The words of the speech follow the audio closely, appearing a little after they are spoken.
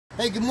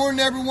Hey, good morning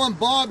everyone.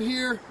 Bob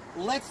here,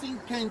 Lexington,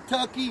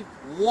 Kentucky,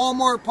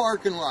 Walmart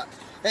parking lot.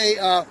 Hey,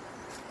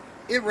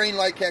 it rained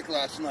like heck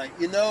last night.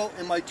 You know,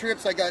 in my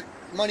trips I got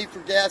money for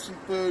gas and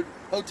food.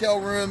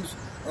 Hotel rooms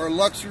are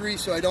luxury,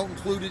 so I don't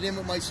include it in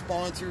with my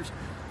sponsors.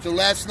 So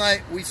last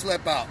night we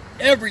slept out.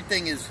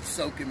 Everything is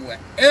soaking wet.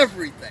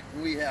 Everything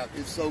we have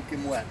is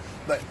soaking wet.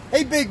 But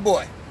hey, big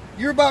boy,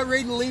 you're about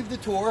ready to leave the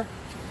tour.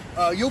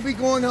 You'll be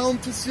going home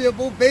to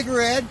Civil, Big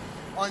Red,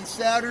 on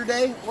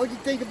Saturday. What do you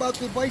think about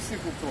the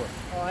bicycle tour?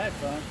 Oh, I had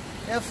fun.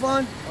 Have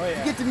fun? Oh, yeah.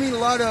 You get to meet a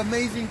lot of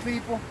amazing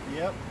people.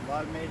 Yep, a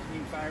lot of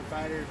amazing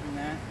firefighters and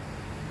that.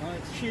 The only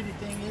shitty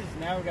thing is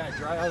now we got to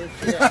dry all this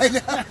shit I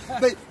know.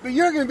 But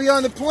you're going to be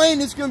on the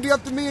plane. It's going to be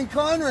up to me and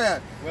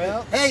Conrad.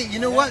 Well, hey, you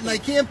know what? And I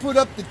can't put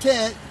up the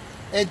tent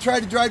and try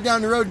to drive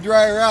down the road and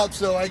dry her out.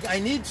 So I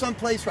need some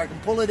place where I can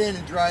pull it in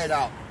and dry it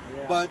out.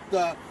 Yeah.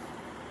 But,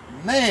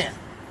 man,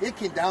 it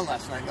came down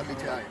last night, let me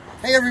tell you.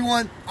 Hey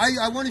everyone,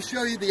 I want to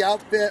show you the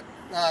outfit.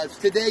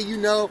 Today, you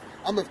know,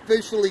 I'm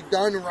officially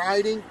done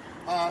riding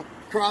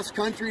cross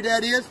country,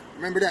 that is.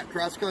 Remember that,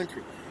 cross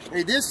country.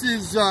 Hey, this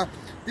is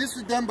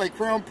done by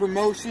Crown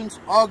Promotions,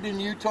 Ogden,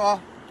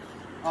 Utah.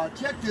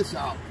 Check this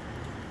out.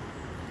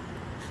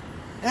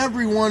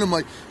 Every one of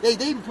my, hey,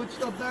 they even put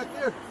stuff back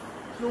there.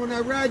 So when I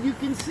ride, you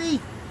can see.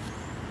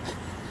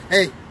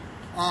 Hey,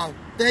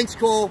 thanks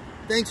Cole.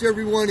 Thanks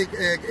everyone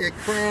at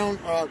Crown.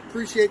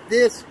 Appreciate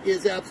this.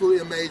 Is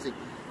absolutely amazing.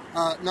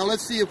 Now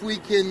let's see if we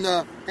can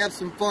have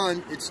some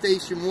fun at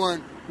Station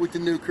 1 with the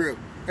new crew.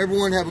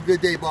 Everyone have a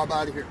good day. Bob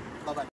out of here. Bye-bye.